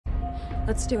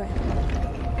Let's do it.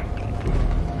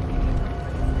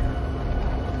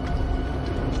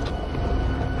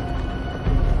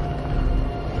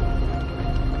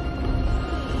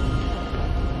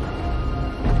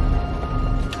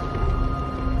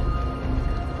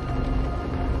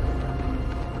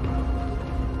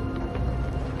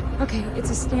 Okay, it's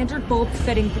a standard bulb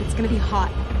fitting, but it's gonna be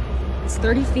hot. It's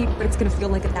 30 feet, but it's gonna feel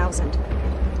like 1,000.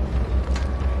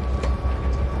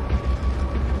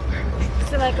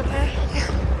 Is it like okay?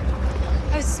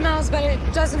 It smells, but it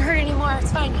doesn't hurt anymore.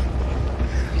 It's fine.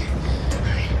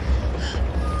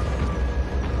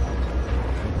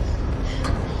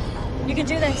 You can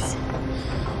do this.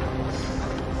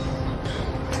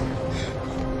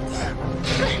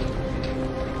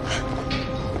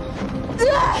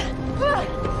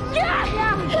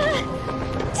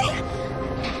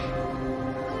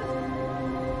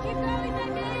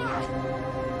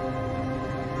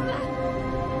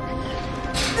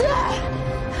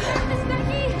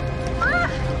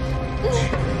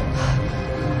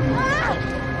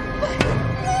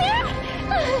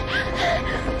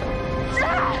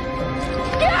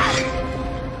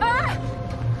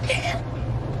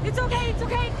 It's okay, it's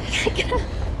okay.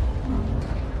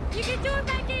 You can do it,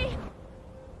 Becky.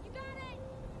 You got it.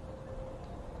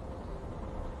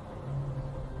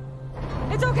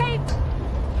 It's okay.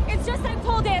 It's just like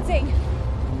pole dancing.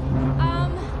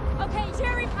 Okay,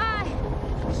 cherry pie.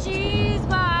 She's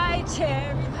my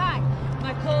cherry pie.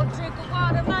 My cold drink of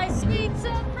water, my sweet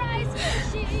surprise.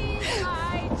 She's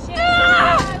my cherry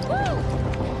pie. Woo!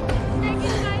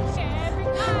 Becky's my cherry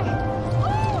pie.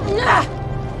 Woo!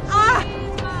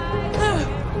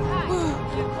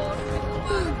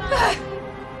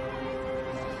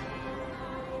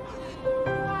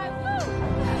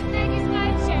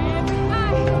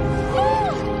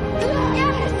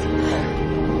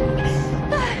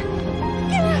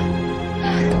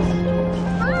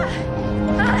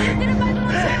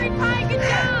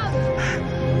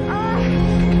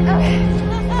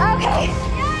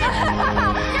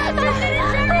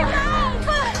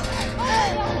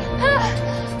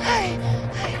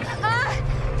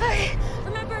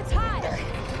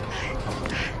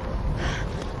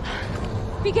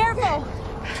 Be careful!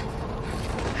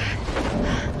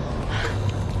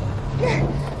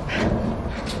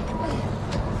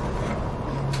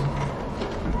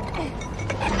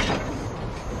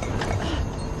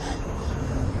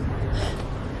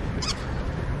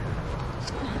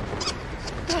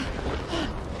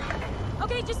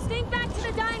 Okay, just sneak back to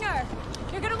the diner.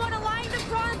 You're gonna want to line the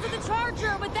prongs of the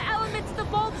charger with the elements of the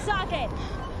bulb socket.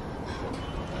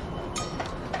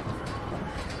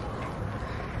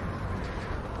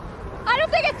 I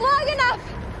don't think it's long enough!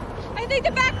 I think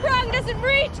the back prong doesn't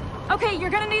reach! Okay, you're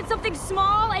gonna need something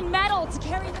small and metal to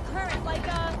carry the current, like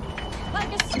a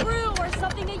screw or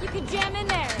something that you could jam in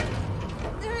there.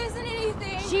 There isn't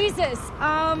anything. Jesus,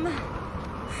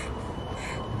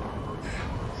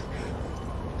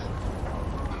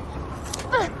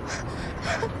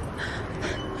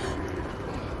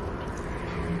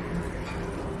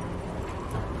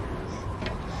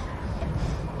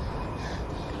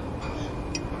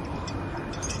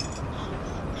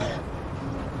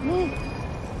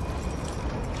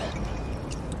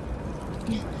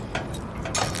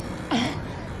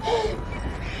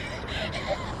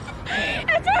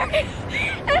 It's working!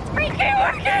 It's freaking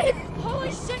working!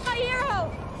 holy shit, my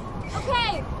hero!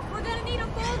 Okay, we're gonna need a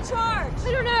full charge.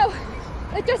 I don't know.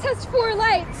 It just has 4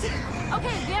 lights.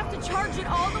 Okay, we have to charge it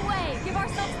all the way. Give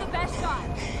ourselves the best shot.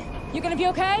 You gonna be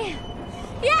okay?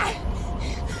 Yeah!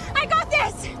 I got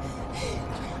this!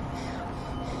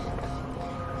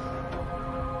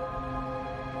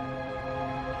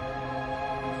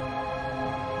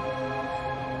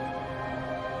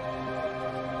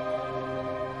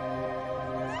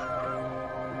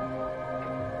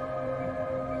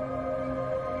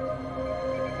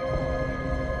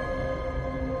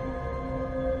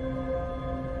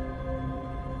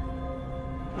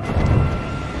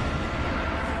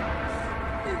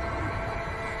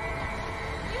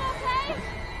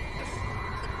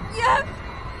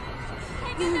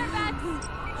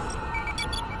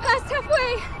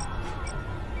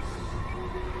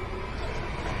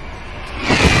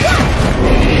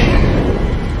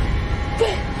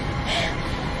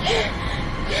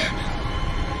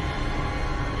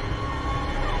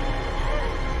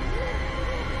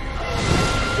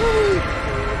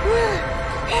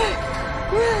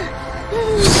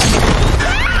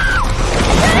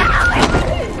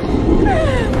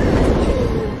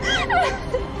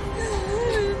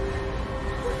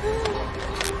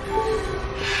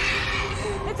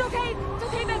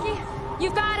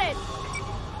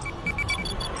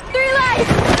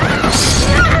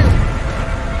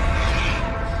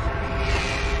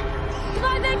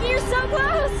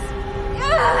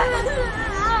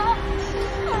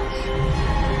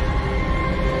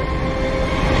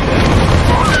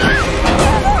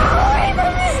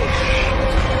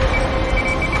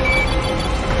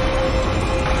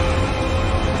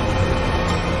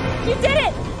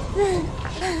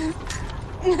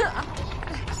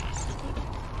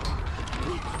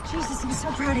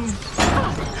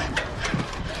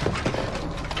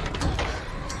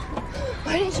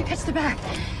 Why didn't you catch the back?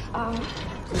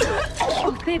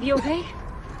 Oh, babe, you okay?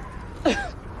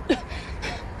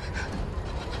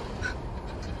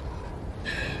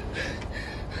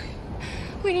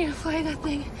 We need to fly that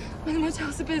thing when the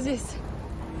motel's the busiest.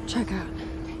 Check out.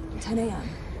 10 a.m.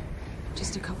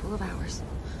 Just a couple of hours.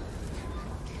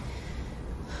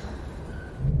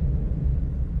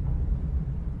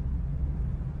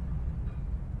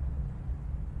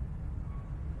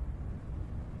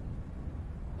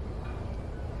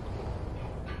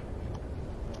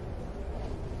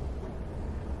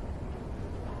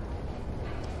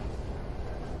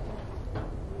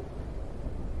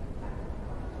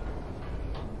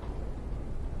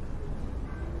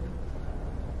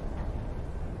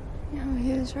 No,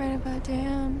 he was right about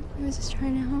Dan. He was just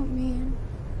trying to help me, and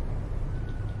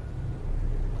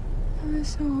I was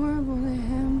so horrible to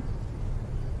him.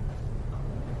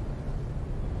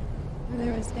 If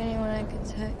there was anyone I could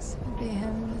text, it'd be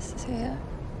him just to say that.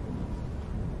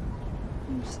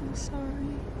 I'm so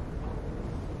sorry.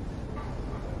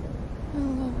 I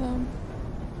love him.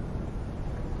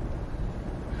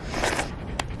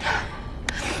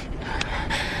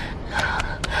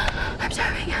 I'm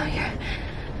driving out here.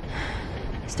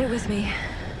 Stay with me.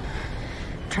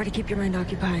 Try to keep your mind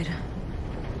occupied.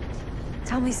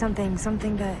 Tell me something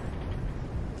that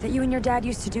you and your dad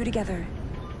used to do together.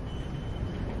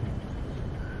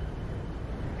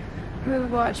 We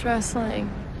would watch wrestling.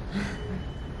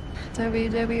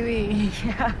 WWE.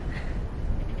 Yeah.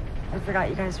 I forgot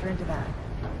you guys were into that.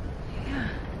 Yeah.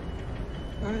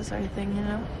 That was our thing, you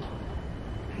know?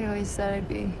 He always said I'd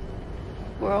be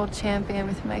world champion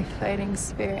with my fighting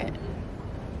spirit.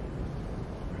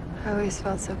 I always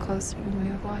felt so close to him when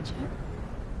we would watch it.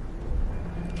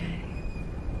 Okay.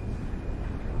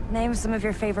 Name some of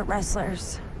your favorite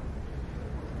wrestlers.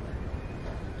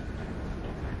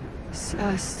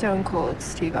 Stone Cold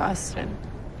Steve Austin.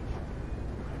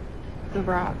 The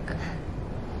Rock.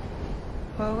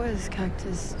 What was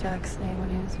Cactus Jack's name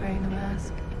when he was wearing the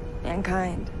mask?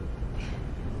 Mankind.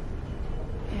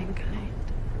 Mankind.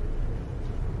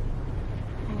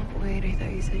 Oh, wait, I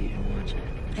thought you said you didn't watch it.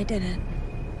 I didn't.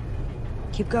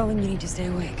 Keep going, you need to stay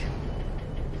awake.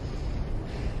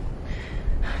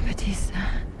 Batista.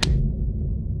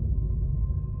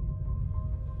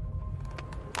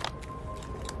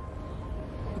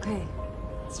 Okay,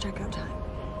 it's checkout time.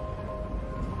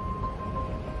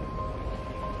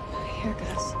 Here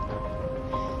goes.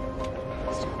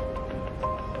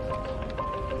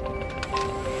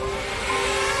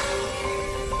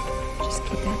 Just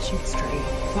keep that shit straight.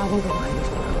 Follow the line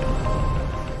of road.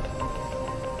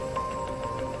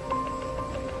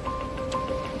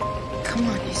 Come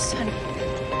on, you son of a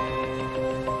bitch.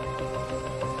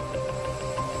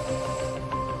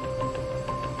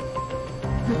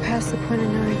 We're past the point of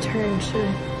no return.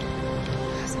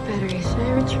 How's the battery? Should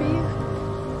I retrieve?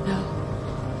 No.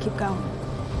 Keep going.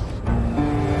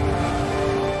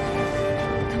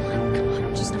 Come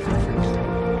on. Just enough for the first.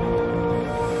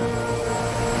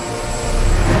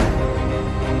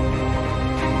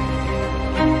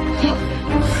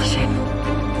 Oh, shit.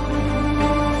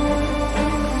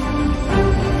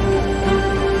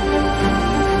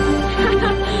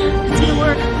 It's gonna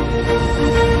work.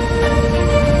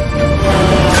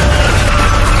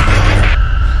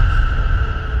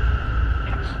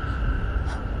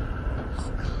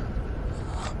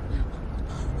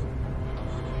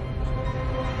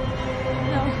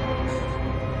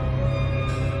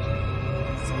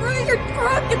 Screw your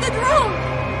truck! Get the drone!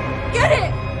 Get it!